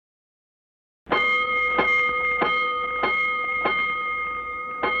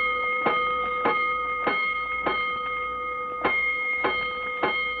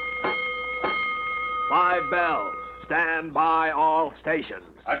bells. Stand by all stations.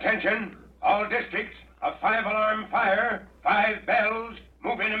 Attention, all districts. A 5-alarm fire. 5 bells.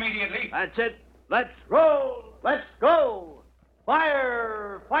 Move in immediately. That's it. Let's roll. Let's go.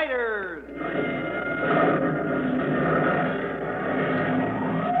 Firefighters.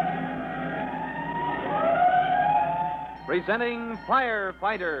 Presenting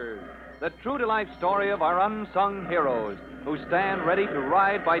Firefighters, the true-to-life story of our unsung heroes who stand ready to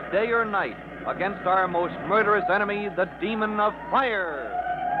ride by day or night against our most murderous enemy, the demon of fire.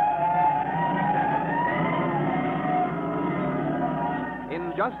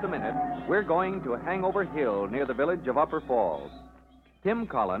 In just a minute, we're going to Hangover Hill near the village of Upper Falls. Tim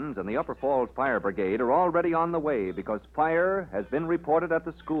Collins and the Upper Falls Fire Brigade are already on the way because fire has been reported at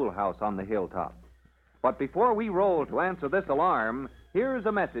the schoolhouse on the hilltop. But before we roll to answer this alarm, here's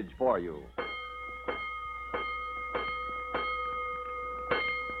a message for you.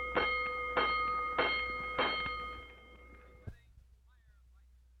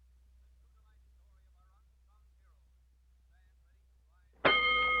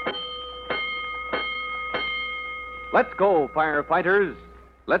 Let's go, firefighters.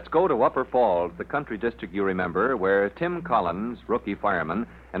 Let's go to Upper Falls, the country district you remember, where Tim Collins, rookie fireman,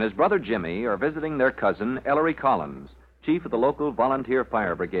 and his brother Jimmy are visiting their cousin, Ellery Collins, chief of the local volunteer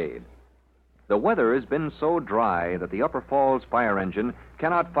fire brigade. The weather has been so dry that the Upper Falls fire engine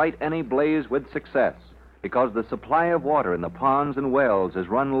cannot fight any blaze with success because the supply of water in the ponds and wells has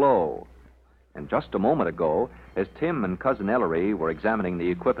run low. And just a moment ago, as Tim and cousin Ellery were examining the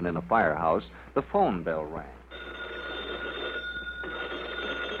equipment in the firehouse, the phone bell rang.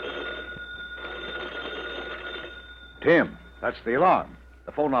 Tim, that's the alarm.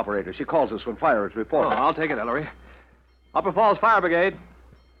 The phone operator. She calls us when fire is reported. Oh, I'll take it, Ellery. Upper Falls Fire Brigade.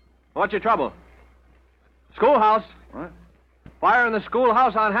 What's your trouble? Schoolhouse. What? Fire in the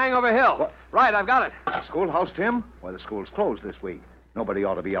schoolhouse on Hangover Hill. What? Right, I've got it. The schoolhouse, Tim? Why, the school's closed this week. Nobody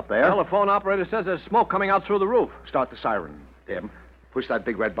ought to be up there. Well, the phone operator says there's smoke coming out through the roof. Start the siren, Tim. Push that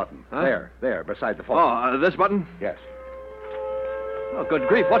big red button. Huh? There, beside the phone. Oh, this button? Yes. Oh, good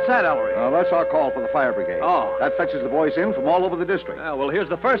grief. What's that, Ellery? That's our call for the fire brigade. Oh. That fetches the boys in from all over the district. Well, here's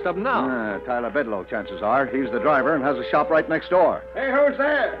the first of them now. Tyler Bedlow, chances are. He's the driver and has a shop right next door. Hey, who's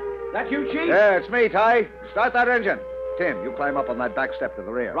there? That you, Chief? Yeah, it's me, Ty. Start that engine. Tim, you climb up on that back step to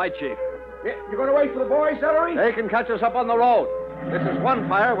the rear. Right, Chief. You going to wait for the boys, Ellery? They can catch us up on the road. This is one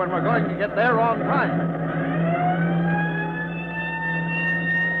fire when we're going to get there on time.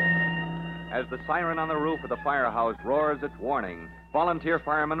 As the siren on the roof of the firehouse roars its warning, volunteer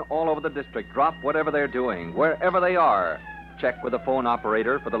firemen all over the district drop whatever they're doing, wherever they are, check with the phone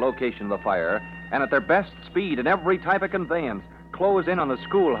operator for the location of the fire, and at their best speed in every type of conveyance, close in on the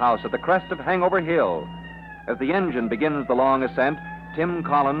schoolhouse at the crest of Hangover Hill. As the engine begins the long ascent, Tim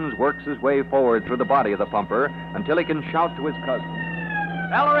Collins works his way forward through the body of the pumper until he can shout to his cousin.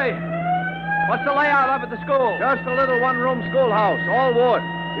 Ellery, what's the layout up at the school? Just a little one-room schoolhouse, all wood.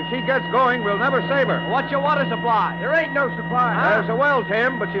 If she gets going, we'll never save her. What's your water supply? There ain't no supply. There's a well,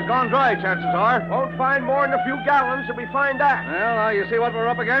 Tim, but she's gone dry, chances are. Won't find more than a few gallons till we find that. Well, now, you see what we're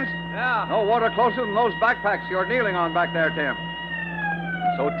up against? Yeah. No water closer than those backpacks you're kneeling on back there, Tim.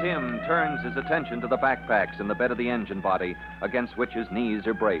 So Tim turns his attention to the backpacks in the bed of the engine body, against which his knees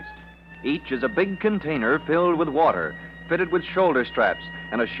are braced. Each is a big container filled with water, fitted with shoulder straps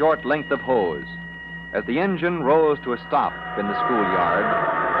and a short length of hose. As the engine rolls to a stop in the schoolyard,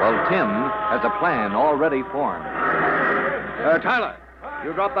 well, Tim has a plan already formed. Tyler,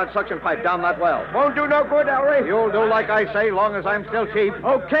 you drop that suction pipe down that well. Won't do no good, Ellery. You'll do like I say, long as I'm still chief.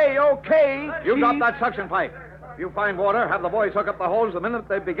 Okay. You Chief. drop that suction pipe. If you find water, have the boys hook up the hose the minute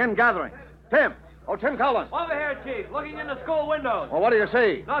they begin gathering. Tim Collins. Over here, Chief, looking in the school windows. Well, what do you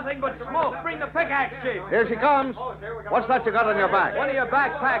see? Nothing but smoke. Bring the pickaxe, Chief. Here she comes. What's that you got on your back? One of your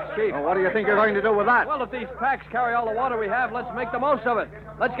backpacks, Chief. Well, what do you think you're going to do with that? Well, if these packs carry all the water we have, let's make the most of it.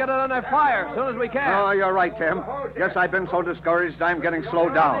 Let's get it under fire as soon as we can. Oh, you're right, Tim. Guess I've been so discouraged I'm getting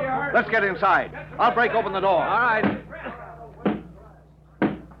slowed down. Let's get inside. I'll break open the door. All right.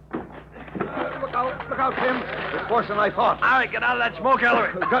 Look out, Tim. It's worse than I thought. All right, get out of that smoke,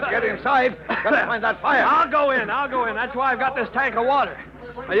 Ellery. We've got to get inside. Got to find that fire. I'll go in. That's why I've got this tank of water.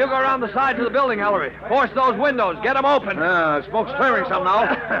 Now, you go around the sides of the building, Ellery. Force those windows. Get them open. Smoke's clearing some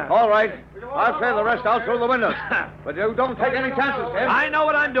now. All right. I'll clear the rest out through the windows. But you don't take any chances, Tim. I know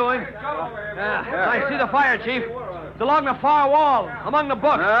what I'm doing. I see the fire, Chief. It's along the far wall, among the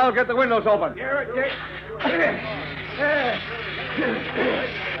books. I'll get the windows open.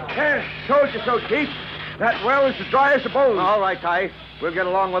 Told you so, Chief. That well is as dry as a bone. All right, Ty. We'll get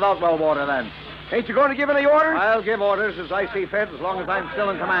along without well water then. Ain't you going to give any orders? I'll give orders as I see fit, as long as I'm still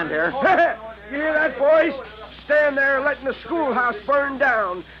in command here. You hear that, boys? Stand there letting the schoolhouse burn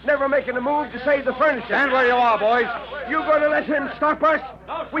down, never making a move to save the furniture. Stand where you are, boys. You going to let him stop us?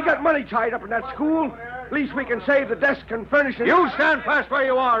 We got money tied up in that school. At least we can save the desk and furnishings. You stand fast where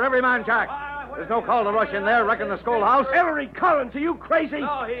you are, every man, Jack. There's no call to rush in there, wrecking the schoolhouse. Ellery Collins, are you crazy?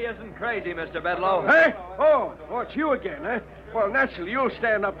 No, he isn't crazy, Mr. Bedlow. Eh? Oh, it's you again, eh? Well, naturally, you'll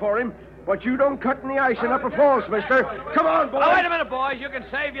stand up for him. But you don't cut in the ice in Upper Falls, mister. Come on, boys. Oh, wait a minute, boys. You can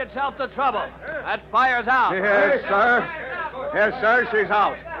save yourself the trouble. That fire's out. Yes, sir. Yes, sir, she's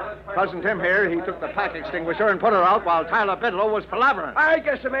out. Cousin Tim here, he took the pack extinguisher and put her out while Tyler Bidlow was palavering. I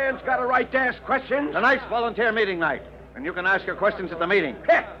guess a man's got a right to ask questions. Tonight's volunteer meeting night, and you can ask your questions at the meeting.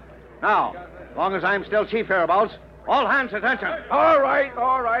 Now, as long as I'm still chief hereabouts, all hands attention. All right.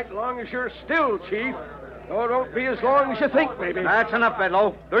 Long as you're still chief. Oh, don't be as long as you think, maybe. That's enough,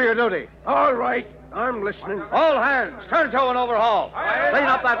 Bedlow. Do your duty. All right. I'm listening. All hands, turn to and overhaul. Clean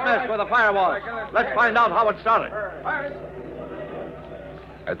up that mess where the fire was. Let's find out how it started.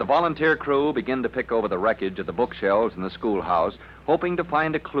 As the volunteer crew begin to pick over the wreckage of the bookshelves in the schoolhouse, hoping to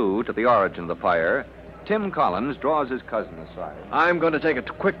find a clue to the origin of the fire, Tim Collins draws his cousin aside. I'm going to take a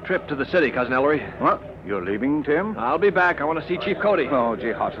quick trip to the city, Cousin Ellery. What? You're leaving, Tim? I'll be back. I want to see Chief Cody. Oh,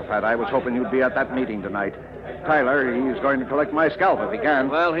 Jehoshaphat, I was hoping you'd be at that meeting tonight. Tyler, he's going to collect my scalp if he can.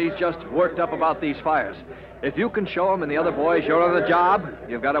 Well, he's just worked up about these fires. If you can show him and the other boys you're on the job,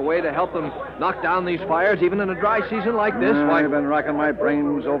 you've got a way to help them knock down these fires, even in a dry season like this, why... I've been racking my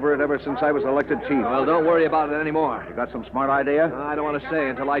brains over it ever since I was elected chief. Well, don't worry about it anymore. You got some smart idea? I don't want to say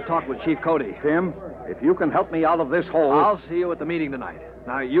until I talk with Chief Cody. Tim, if you can help me out of this hole... I'll see you at the meeting tonight.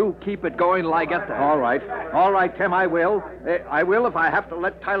 Now, you keep it going till I get there. All right. All right, Tim, I will. I will if I have to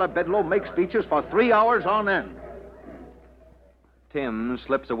let Tyler Bedlow make speeches for 3 hours on end. Tim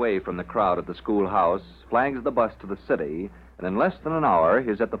slips away from the crowd at the schoolhouse, flags the bus to the city, and in less than an hour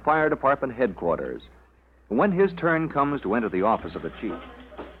he's at the fire department headquarters. When his turn comes to enter the office of the chief...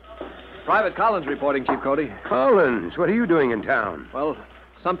 Private Collins reporting, Chief Cody. Collins, what are you doing in town? Well,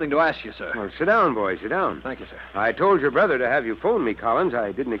 something to ask you, sir. Well, sit down, boy, sit down. Thank you, sir. I told your brother to have you phone me, Collins.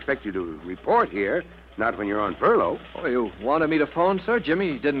 I didn't expect you to report here, not when you're on furlough. Oh, you wanted me to phone, sir?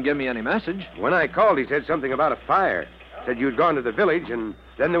 Jimmy didn't give me any message. When I called, he said something about a fire. Said you'd gone to the village, and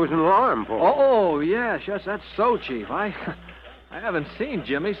then there was an alarm for it. Oh, yes, that's so, Chief. I haven't seen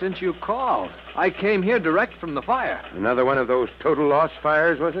Jimmy since you called. I came here direct from the fire. Another one of those total loss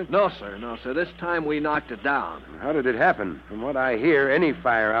fires, was it? No, sir. This time we knocked it down. How did it happen? From what I hear, any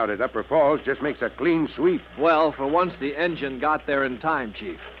fire out at Upper Falls just makes a clean sweep. Well, for once the engine got there in time,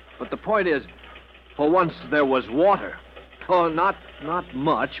 Chief. But the point is, for once there was water. Oh, not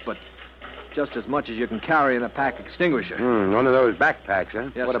much, but just as much as you can carry in a pack extinguisher. One of those backpacks,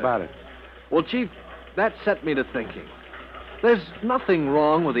 huh? Yes, what sir. about it? Well, Chief, that set me to thinking. There's nothing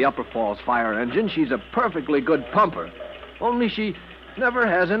wrong with the Upper Falls fire engine. She's a perfectly good pumper. Only she never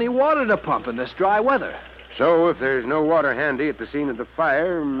has any water to pump in this dry weather. So if there's no water handy at the scene of the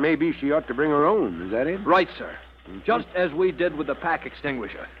fire, maybe she ought to bring her own. Is that it? Right, sir. Just as we did with the pack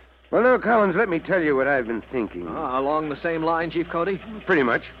extinguisher. Well, now, Collins, let me tell you what I've been thinking. Along the same line, Chief Cody? Pretty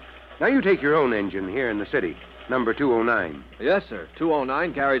much. Now, you take your own engine here in the city, number 209. Yes, sir.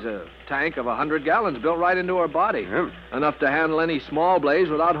 209 carries a tank of 100 gallons built right into her body. Yep. Enough to handle any small blaze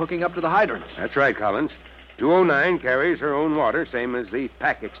without hooking up to the hydrants. That's right, Collins. 209 carries her own water, same as the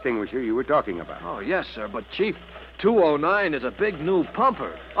pack extinguisher you were talking about. Oh, yes, sir. But, Chief, 209 is a big new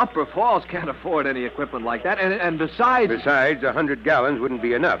pumper. Upper Falls can't afford any equipment like that. And besides... Besides, 100 gallons wouldn't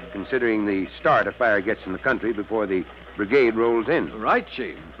be enough, considering the start a fire gets in the country before the brigade rolls in. Right,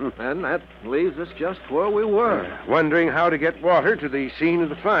 Chief. And that leaves us just where we were. Wondering how to get water to the scene of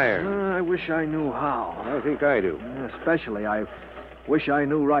the fire. I wish I knew how. I think I do. Especially, I wish I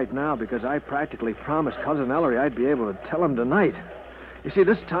knew right now, because I practically promised Cousin Ellery I'd be able to tell him tonight. You see,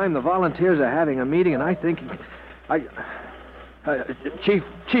 this time the volunteers are having a meeting, and I think...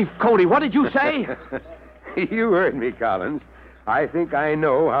 Chief Cody, what did you say? You heard me, Collins. I think I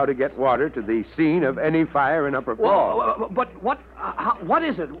know how to get water to the scene of any fire in Upper Falls. Well, but what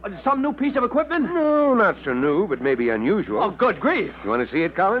is it? Some new piece of equipment? No, not so new, but maybe unusual. Oh, good grief. You want to see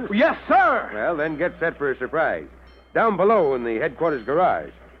it, Collins? Yes, sir. Well, then get set for a surprise. Down below in the headquarters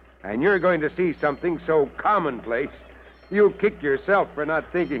garage. And you're going to see something so commonplace, you'll kick yourself for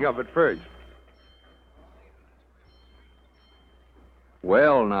not thinking of it first.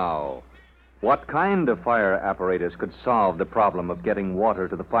 Well, now, what kind of fire apparatus could solve the problem of getting water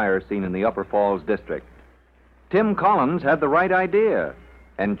to the fire scene in the Upper Falls district? Tim Collins had the right idea,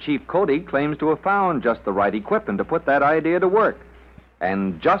 and Chief Cody claims to have found just the right equipment to put that idea to work.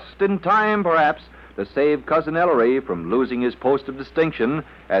 And just in time, perhaps, to save Cousin Ellery from losing his post of distinction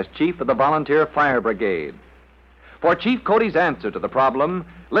as chief of the Volunteer Fire Brigade. For Chief Cody's answer to the problem,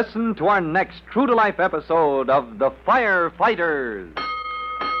 listen to our next true-to-life episode of The Firefighters.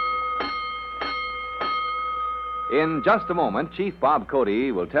 In just a moment, Chief Bob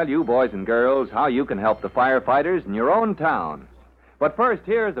Cody will tell you, boys and girls, how you can help the firefighters in your own town. But first,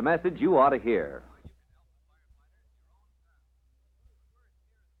 here's a message you ought to hear.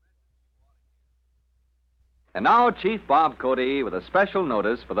 And now, Chief Bob Cody with a special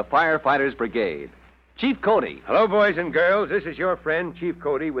notice for the Firefighters Brigade. Chief Cody. Hello, boys and girls. This is your friend, Chief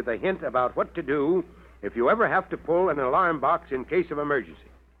Cody, with a hint about what to do if you ever have to pull an alarm box in case of emergency.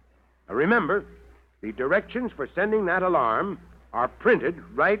 Now, remember, the directions for sending that alarm are printed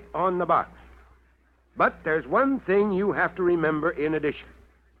right on the box. But there's one thing you have to remember in addition.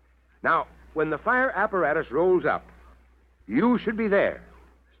 Now, when the fire apparatus rolls up, you should be there,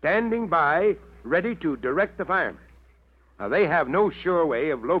 standing by, ready to direct the firemen. Now, they have no sure way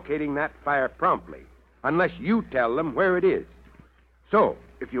of locating that fire promptly unless you tell them where it is. So,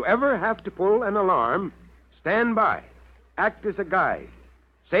 if you ever have to pull an alarm, stand by, act as a guide.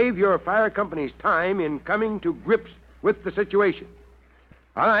 Save your fire company's time in coming to grips with the situation.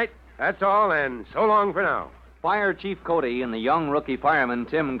 All right, that's all, and so long for now. Fire Chief Cody and the young rookie fireman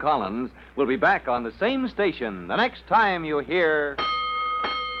Tim Collins will be back on the same station the next time you hear...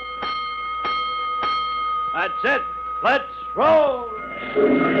 That's it. Let's roll.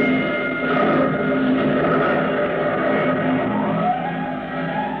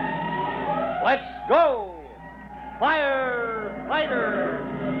 Let's go,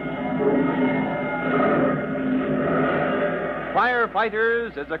 Firefighters!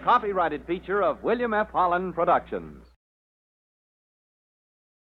 Firefighters is a copyrighted feature of William F. Holland Productions.